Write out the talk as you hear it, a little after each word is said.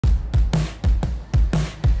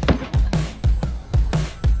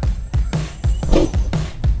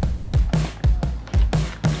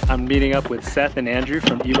I'm meeting up with Seth and Andrew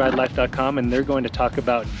from eridelife.com, and they're going to talk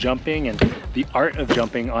about jumping and the art of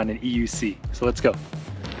jumping on an EUC. So let's go.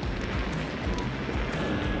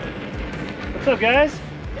 What's up, guys?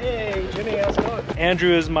 Hey, Jimmy, how's it going?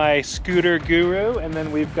 Andrew is my scooter guru, and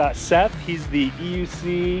then we've got Seth. He's the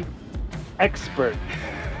EUC expert.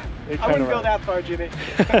 I wouldn't go that far, Jimmy.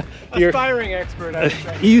 Aspiring expert, I would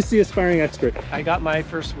say. EUC aspiring expert. I got my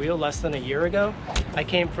first wheel less than a year ago. I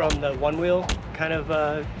came from the Onewheel kind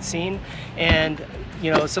of scene, and you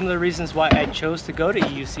know, some of the reasons why I chose to go to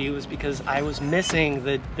EUC was because I was missing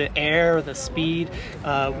the air, the speed.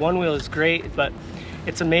 Onewheel is great, but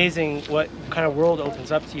it's amazing what kind of world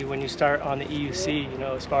opens up to you when you start on the EUC, you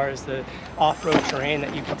know, as far as the off-road terrain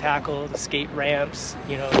that you can tackle, the skate ramps,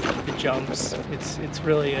 you know, the jumps. It's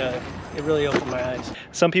really, it really opened my eyes.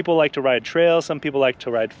 Some people like to ride trails, some people like to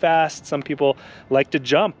ride fast, some people like to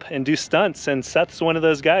jump and do stunts, and Seth's one of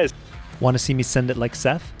those guys. Want to see me send it like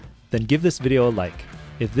Seth? Then give this video a like.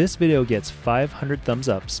 If this video gets 500 thumbs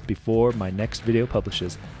ups before my next video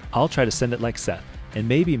publishes, I'll try to send it like Seth. And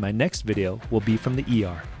maybe my next video will be from the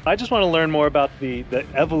ER. I just want to learn more about the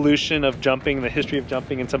evolution of jumping, the history of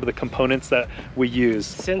jumping, and some of the components that we use.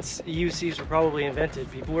 Since EUCs were probably invented,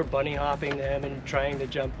 people were bunny hopping them and trying to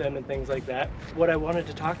jump them and things like that. What I wanted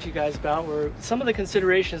to talk to you guys about were some of the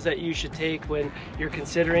considerations that you should take when you're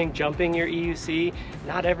considering jumping your EUC.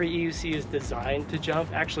 Not every EUC is designed to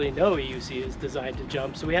jump. Actually, no EUC is designed to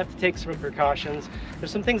jump, so we have to take some precautions. There's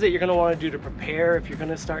some things that you're going to want to do to prepare if you're going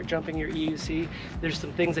to start jumping your EUC. There's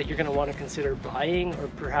some things that you're going to want to consider buying or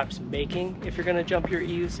perhaps making if you're going to jump your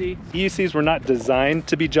EUC. EUCs were not designed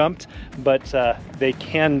to be jumped, but they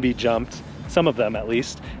can be jumped, some of them at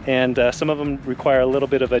least, and some of them require a little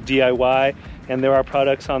bit of a DIY, and there are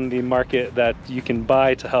products on the market that you can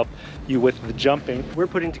buy to help you with the jumping. We're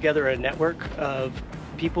putting together a network of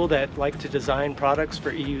people that like to design products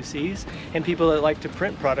for EUCs and people that like to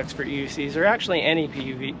print products for EUCs, or actually any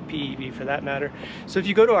PEV for that matter. So if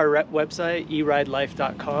you go to our website,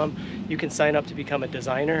 eridelife.com, you can sign up to become a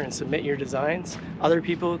designer and submit your designs. Other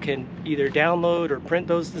people can either download or print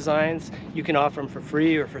those designs. You can offer them for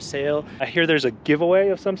free or for sale. I hear there's a giveaway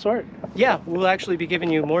of some sort? Yeah, we'll actually be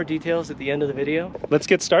giving you more details at the end of the video. Let's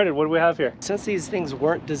get started. What do we have here? Since these things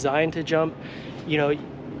weren't designed to jump, you know,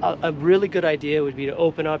 a really good idea would be to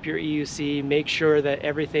open up your EUC, make sure that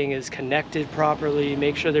everything is connected properly,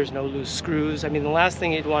 make sure there's no loose screws. I mean, the last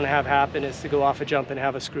thing you'd want to have happen is to go off a jump and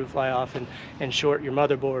have a screw fly off and short your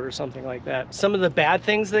motherboard or something like that. Some of the bad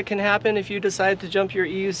things that can happen if you decide to jump your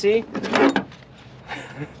EUC,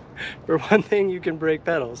 for one thing, you can break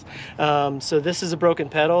pedals. So this is a broken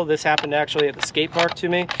pedal. This happened actually at the skate park to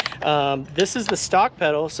me. This is the stock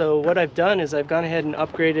pedal. So what I've done is I've gone ahead and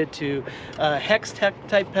upgraded to a hex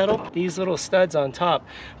type pedal. These little studs on top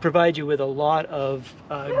provide you with a lot of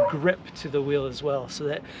grip to the wheel as well, so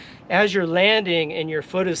that as you're landing and your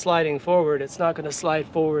foot is sliding forward, it's not going to slide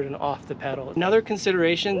forward and off the pedal. Another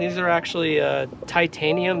consideration, these are actually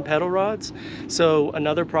titanium pedal rods. So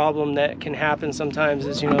another problem that can happen sometimes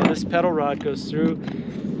is, you know, this pedal rod goes through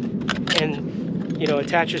and, you know,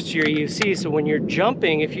 attaches to your EUC. So when you're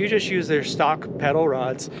jumping, if you just use their stock pedal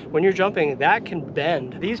rods, when you're jumping, that can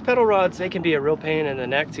bend. These pedal rods, they can be a real pain in the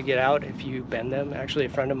neck to get out if you bend them. Actually, a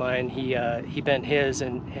friend of mine, he bent his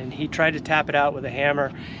and he tried to tap it out with a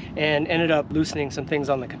hammer and ended up loosening some things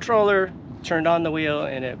on the controller, turned on the wheel,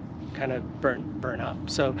 and it kind of burn up.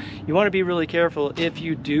 So you want to be really careful if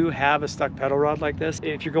you do have a stuck pedal rod like this.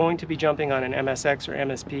 If you're going to be jumping on an MSX or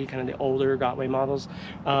MSP, kind of the older Gotway models,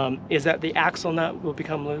 is that the axle nut will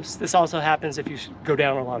become loose. This also happens if you go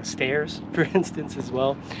down a lot of stairs, for instance, as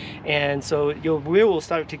well. And so your wheel will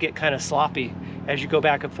start to get kind of sloppy. As you go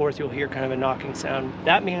back and forth, you'll hear kind of a knocking sound.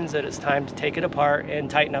 That means that it's time to take it apart and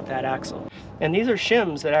tighten up that axle. And these are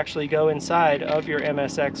shims that actually go inside of your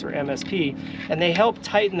MSX or MSP, and they help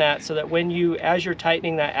tighten that so that when you, as you're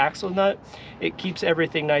tightening that axle nut, it keeps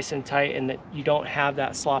everything nice and tight and that you don't have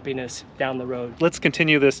that sloppiness down the road. Let's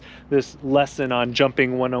continue this lesson on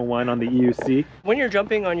jumping 101 on the EUC. When you're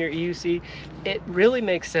jumping on your EUC, it really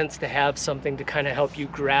makes sense to have something to kind of help you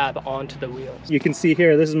grab onto the wheels. You can see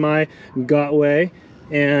here, this is my Gotway,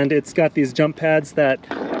 and it's got these jump pads that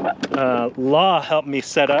Law helped me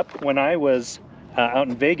set up when I was out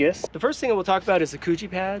in Vegas. The first thing that we'll talk about is the Coochie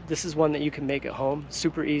pad. This is one that you can make at home,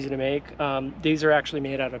 super easy to make. These are actually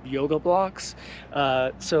made out of yoga blocks.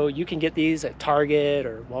 So you can get these at Target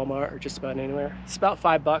or Walmart or just about anywhere. It's about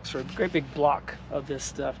 $5 for a great big block of this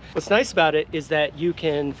stuff. What's nice about it is that you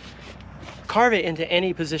can carve it into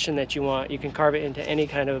any position that you want. You can carve it into any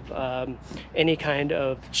kind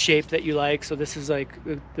of shape that you like. So this is like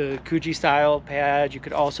the Kuji style pad. You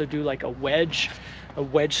could also do like a wedge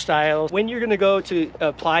style. When you're gonna go to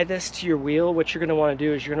apply this to your wheel, what you're gonna wanna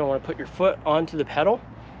do is you're gonna wanna put your foot onto the pedal.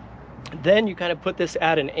 Then you kind of put this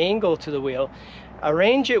at an angle to the wheel,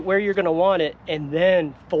 arrange it where you're gonna want it, and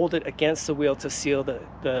then fold it against the wheel to seal the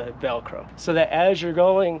Velcro. So that as you're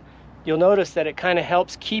going, you'll notice that it kind of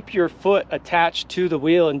helps keep your foot attached to the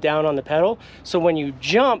wheel and down on the pedal. So when you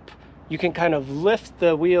jump, you can kind of lift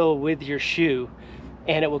the wheel with your shoe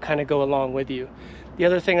and it will kind of go along with you. The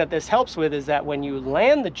other thing that this helps with is that when you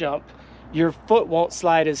land the jump, your foot won't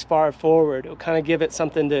slide as far forward. It'll kind of give it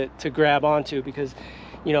something to grab onto, because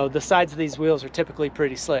you know, the sides of these wheels are typically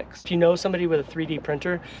pretty slick. If you know somebody with a 3D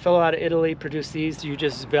printer, a fellow out of Italy produced these. You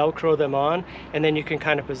just Velcro them on, and then you can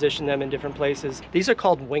kind of position them in different places. These are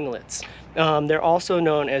called winglets. They're also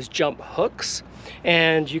known as jump hooks,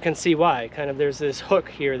 and you can see why. Kind of there's this hook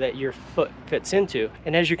here that your foot fits into.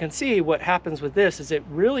 And as you can see, what happens with this is it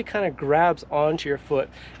really kind of grabs onto your foot.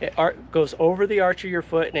 It goes over the arch of your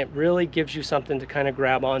foot, and it really gives you something to kind of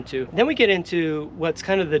grab onto. Then we get into what's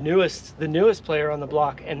kind of the newest player on the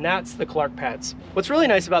block, and that's the Clark pads. What's really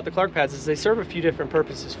nice about the Clark pads is they serve a few different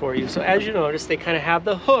purposes for you. So as you notice, they kind of have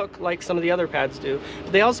the hook like some of the other pads do,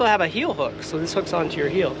 but they also have a heel hook. So this hooks onto your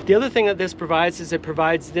heel. The other thing that this provides is it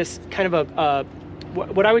provides this kind of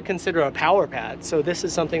what I would consider a power pad. So this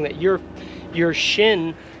is something that your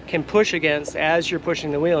shin can push against as you're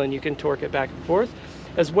pushing the wheel, and you can torque it back and forth,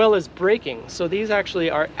 as well as braking. So these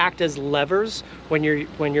actually act as levers when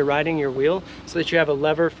you're riding your wheel, so that you have a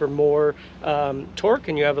lever for more torque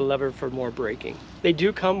and you have a lever for more braking. They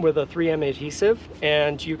do come with a 3M adhesive,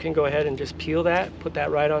 and you can go ahead and just peel that, put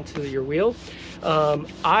that right onto your wheel.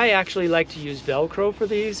 I actually like to use Velcro for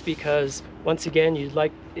these because, once again,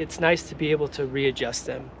 it's nice to be able to readjust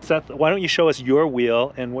them. Seth, why don't you show us your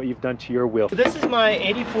wheel and what you've done to your wheel? So this is my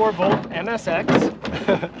 84 volt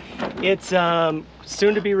MSX. It's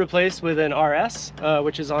soon to be replaced with an RS,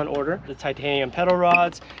 which is on order. The titanium pedal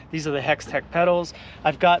rods. These are the Hex Tech pedals.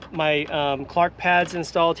 I've got my Clark pads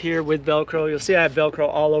installed here with Velcro. You'll see I have Velcro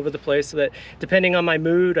all over the place, so that depending on my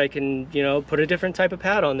mood, I can, you know, put a different type of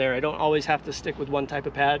pad on there. I don't always have to stick with one type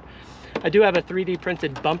of pad. I do have a 3D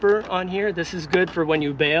printed bumper on here. This is good for when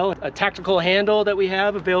you bail. A tactical handle that we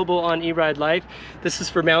have available on eRide Life. This is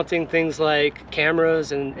for mounting things like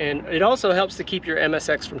cameras, and it also helps to keep your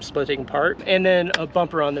MSX from splitting apart. And then a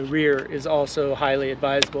bumper on the rear is also highly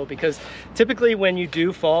advisable, because typically when you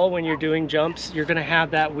do fall, when you're doing jumps, you're gonna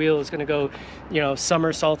have that wheel is gonna go, you know,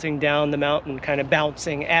 somersaulting down the mountain, kind of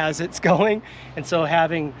bouncing as it's going. And so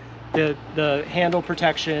having the handle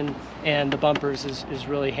protection and the bumpers is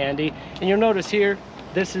really handy. And you'll notice here,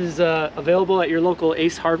 this is available at your local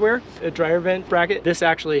Ace Hardware, a dryer vent bracket. This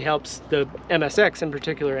actually helps the MSX in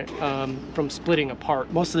particular from splitting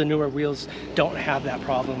apart. Most of the newer wheels don't have that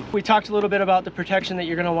problem. We talked a little bit about the protection that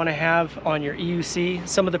you're gonna wanna have on your EUC.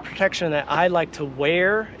 Some of the protection that I like to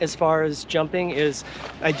wear as far as jumping is,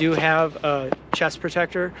 I do have a chest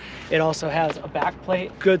protector. It also has a back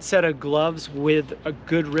plate, good set of gloves with a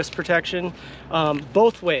good wrist protection,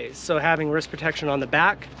 both ways. So having wrist protection on the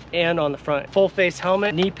back and on the front. Full face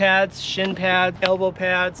helmet, knee pads, shin pads, elbow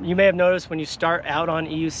pads. You may have noticed when you start out on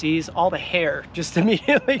EUCs, all the hair just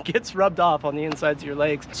immediately gets rubbed off on the insides of your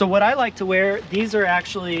legs. So what I like to wear, these are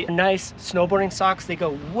actually nice snowboarding socks. They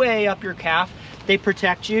go way up your calf. They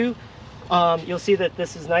protect you. You'll see that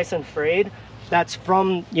this is nice and frayed. That's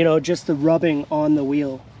from, you know, just the rubbing on the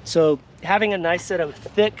wheel. So having a nice set of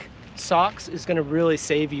thick socks is going to really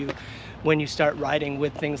save you when you start riding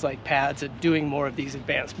with things like pads and doing more of these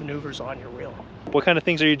advanced maneuvers on your wheel. What kind of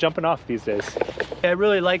things are you jumping off these days? I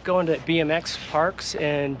really like going to BMX parks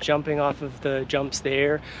and jumping off of the jumps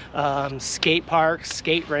there. Skate parks,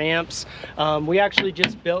 skate ramps. We actually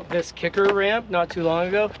just built this kicker ramp not too long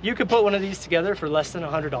ago. You could put one of these together for less than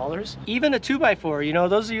 $100. Even a 2x4, you know,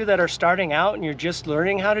 those of you that are starting out and you're just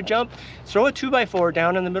learning how to jump, throw a 2x4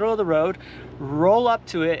 down in the middle of the road, roll up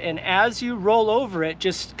to it, and as you roll over it,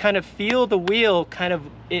 just kind of feel the wheel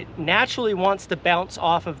it naturally wants to bounce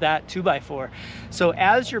off of that 2x4. So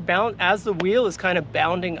as the wheel is kind of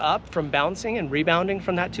bounding up from bouncing and rebounding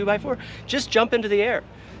from that 2x4, just jump into the air.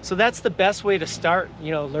 So that's the best way to start,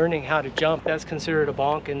 you know, learning how to jump. That's considered a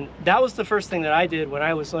bonk, and that was the first thing that I did when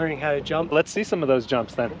I was learning how to jump. Let's see some of those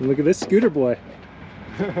jumps then. Look at this scooter boy.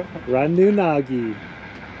 Randu Nagi.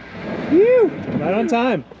 Whew, right on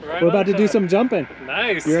time. We're about to do some jumping.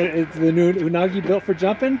 Nice. Is the new Unagi built for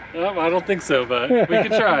jumping? I don't think so, but we can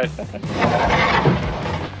try.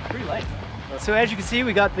 Pretty light. so as you can see,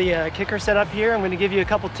 we got the kicker set up here. I'm going to give you a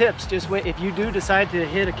couple tips. Just if you do decide to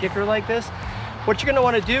hit a kicker like this, what you're going to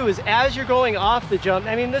want to do is as you're going off the jump,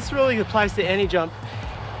 I mean this really applies to any jump,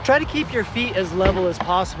 try to keep your feet as level as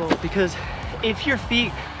possible, because if your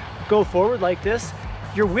feet go forward like this,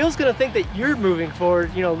 your wheel's going to think that you're moving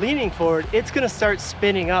forward, you know, leaning forward. It's going to start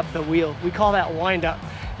spinning up the wheel. We call that wind up.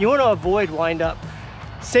 You want to avoid wind up.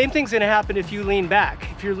 Same thing's going to happen if you lean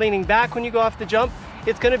back. If you're leaning back when you go off the jump,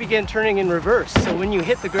 it's going to begin turning in reverse. So when you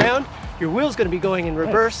hit the ground, your wheel's going to be going in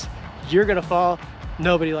reverse. You're going to fall.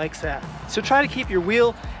 Nobody likes that. So try to keep your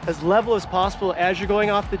wheel as level as possible as you're going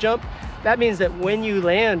off the jump. That means that when you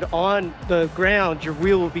land on the ground, your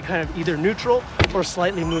wheel will be kind of either neutral or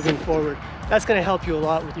slightly moving forward. That's going to help you a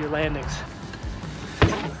lot with your landings.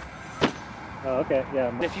 Oh, okay, yeah.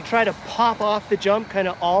 And if you try to pop off the jump, kind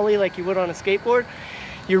of ollie like you would on a skateboard,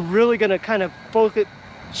 you're really going to kind of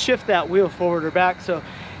shift that wheel forward or back. So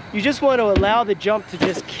you just want to allow the jump to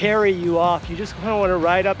just carry you off. You just kind of want to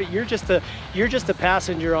ride up it. You're just a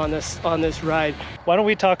passenger on this ride. Why don't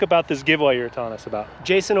we talk about this giveaway you're telling us about?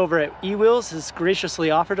 Jason over at eWheels has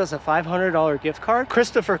graciously offered us a $500 gift card.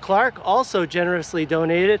 Christopher Clark also generously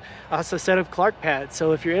donated us a set of Clark pads.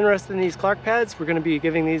 So if you're interested in these Clark pads, we're going to be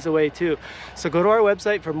giving these away too. So go to our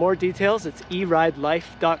website for more details. It's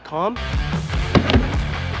eridelife.com.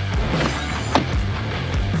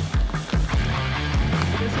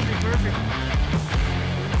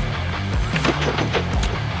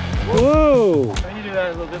 Whoa! I need to do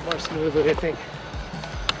that a little bit more smoothly, I think.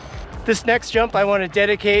 This next jump I want to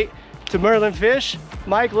dedicate to Merlin Fish,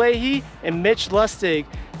 Mike Leahy, and Mitch Lustig.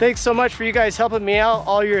 Thanks so much for you guys helping me out,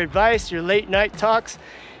 all your advice, your late night talks.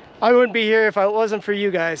 I wouldn't be here if it wasn't for you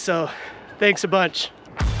guys, so thanks a bunch.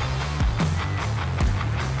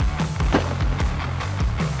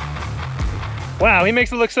 Wow, he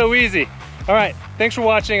makes it look so easy. All right, thanks for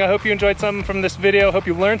watching. I hope you enjoyed something from this video. Hope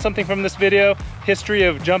you learned something from this video. History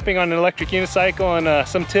of jumping on an electric unicycle and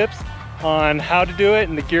some tips on how to do it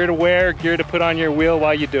and the gear to wear, gear to put on your wheel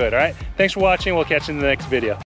while you do it, all right? Thanks for watching. We'll catch you in the next video.